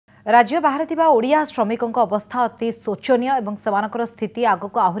राज्य बाहर थिबा ओडिया श्रमिकों अवस्था अति शोचनीय और सेमानकर स्थिति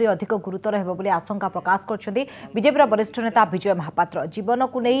आगक आहरी अधिक गुरुतर हेबो बोली आशंका प्रकाश करछन्ती बीजेपी वरिष्ठ नेता विजय महापात्र। जीवन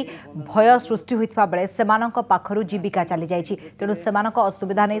को नहीं भय सृष्टि होइतबा बेले सेमानक पाखरु जीविका चली जाइछि। तेणु सेमानक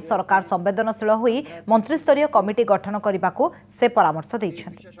असुविधा नै सरकार संवेदनशील होई मंत्रिस्तरीय कमिटी गठन करबाकू से परामर्श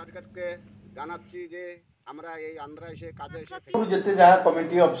दैछन्ती। जेते जहा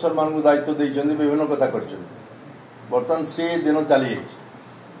कमिटी अफसर मान दायित्व दैछन्ती विभिन्न कथा करछन्ती। वर्तमान से दिन चली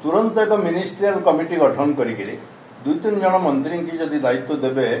तुरंत एक मिनिस्ट्रियल कमिटी गठन करिके दुई तीन जन मंत्री की जदि दायित्व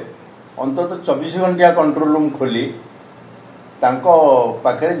देबे अंततः 24 घंटिया कंट्रोल रूम खोली तांको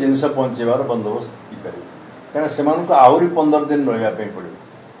पाखे जिनस पहुंचेबार बंदोबस्त करें कहीं आहरी 15 दिन रही पड़े।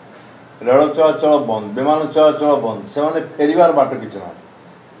 रेल चलाचल बंद, विमान चलाचल बंद, से फेरबार बाट कि ना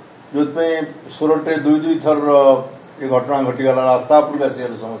जो सूरत दुई दुई थर ये घटना घटीगला रास्ता उपरक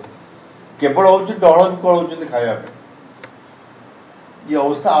आसगले समस्त केवल हूँ डहल विकल खायापी। ये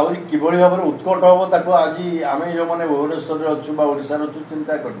अवस्था आहरी किभली भाव में उत्कट हम ताको आज आम जो मैंने भुवनेश्वर अच्छु ओडिशा अच्छु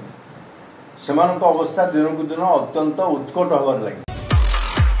चिंता कर अवस्था दिन को दिन अत्यंत उत्कट हबार लगे।